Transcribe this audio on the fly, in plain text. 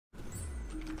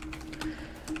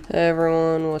Hey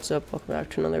everyone, what's up? Welcome back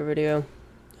to another video.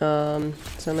 So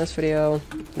in this video,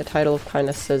 the title kind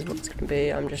of says what it's going to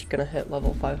be. I'm just going to hit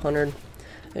level 500.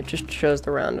 It just shows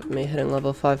the round of me hitting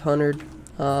level 500.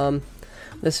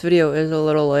 This video is a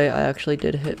little late. I actually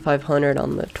did hit 500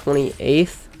 on the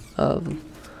 28th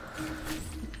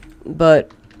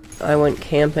but I went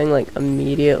camping like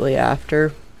immediately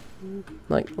after,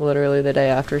 like literally the day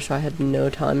after, so I had no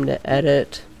time to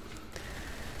edit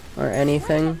or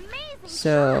anything.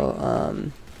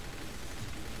 So,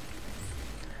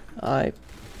 I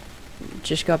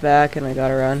just got back and I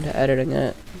got around to editing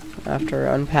it after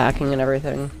unpacking and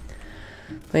everything.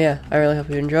 But yeah, I really hope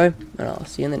you enjoy, and I'll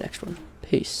see you in the next one.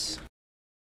 Peace.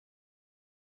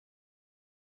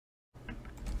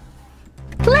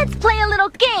 Let's play a little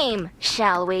game,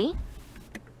 shall we?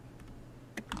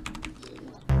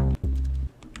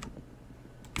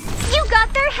 You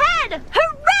got their head!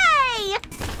 Hooray!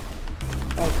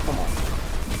 Oh, come on.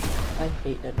 I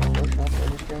hate it. Four shots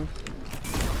in this game.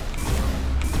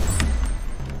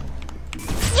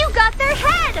 You got their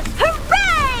head!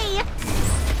 Hooray!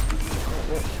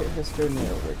 That shit has screwed me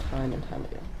over time and time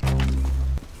again.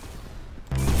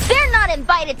 They're not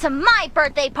invited to my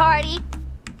birthday party!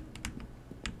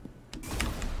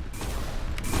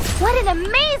 What an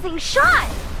amazing shot!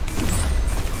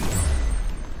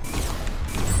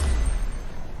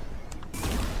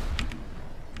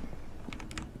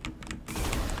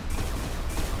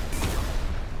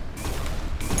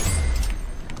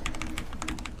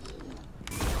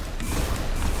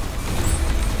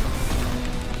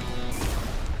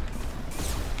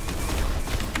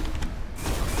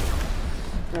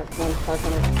 Alright, come on,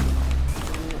 500.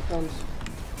 Here it comes.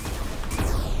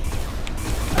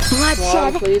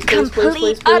 Bloodshed, please,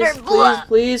 complete, utter blood.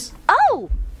 Please. Oh,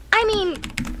 I mean,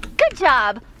 good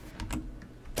job.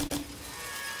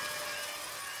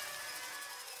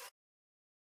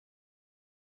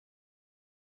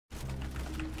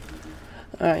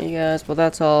 Alright, you guys, well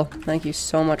that's all. Thank you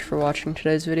so much for watching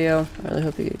today's video. I really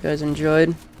hope you guys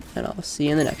enjoyed, and I'll see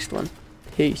you in the next one.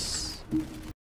 Peace.